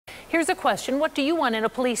Here's a question. What do you want in a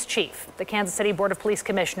police chief? The Kansas City Board of Police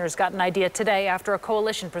Commissioners got an idea today after a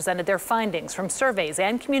coalition presented their findings from surveys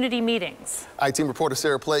and community meetings. I-Team reporter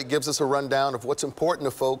Sarah Plate gives us a rundown of what's important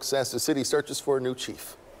to folks as the city searches for a new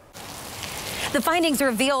chief. The findings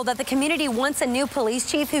reveal that the community wants a new police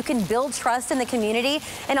chief who can build trust in the community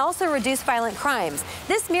and also reduce violent crimes.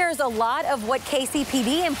 This mirrors a lot of what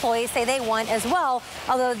KCPD employees say they want as well,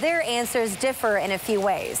 although their answers differ in a few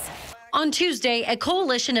ways. On Tuesday, a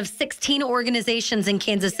coalition of 16 organizations in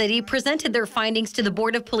Kansas City presented their findings to the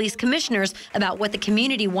Board of Police Commissioners about what the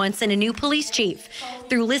community wants in a new police chief.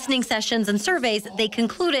 Through listening sessions and surveys, they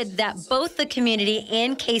concluded that both the community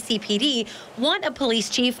and KCPD want a police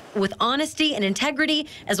chief with honesty and integrity,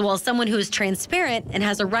 as well as someone who is transparent and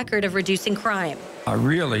has a record of reducing crime.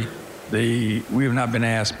 We have not been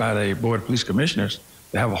asked by the Board of Police Commissioners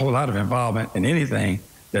to have a whole lot of involvement in anything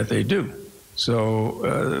that they do. So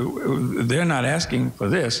they're not asking for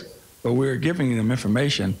this, but we're giving them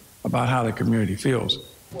information about how the community feels.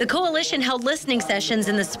 The coalition held listening sessions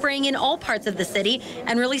in the spring in all parts of the city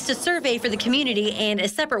and released a survey for the community and a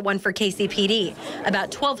separate one for KCPD.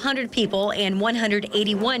 About 1,200 people and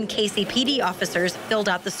 181 KCPD officers filled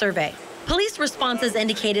out the survey. Police responses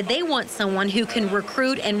indicated they want someone who can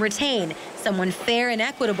recruit and retain, someone fair and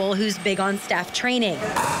equitable who's big on staff training.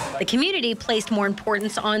 The community placed more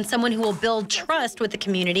importance on someone who will build trust with the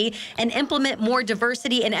community and implement more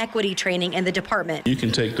diversity and equity training in the department. You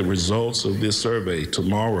can take the results of this survey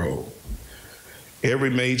tomorrow.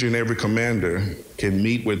 Every major and every commander can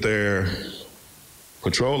meet with their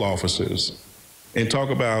patrol officers and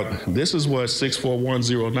talk about, this is what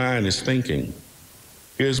 64109 is thinking.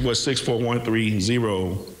 Here's what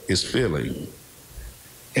 64130 is feeling.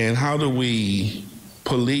 And how do we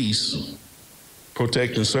police,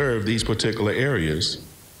 protect, and serve these particular areas?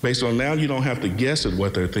 Based on now, you don't have to guess at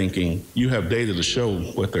what they're thinking. You have data to show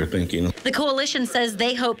what they're thinking. The coalition says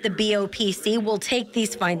they hope the BOPC will take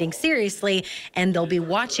these findings seriously, and they'll be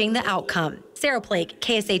watching the outcome. Sarah Plake,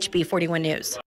 KSHB 41 News.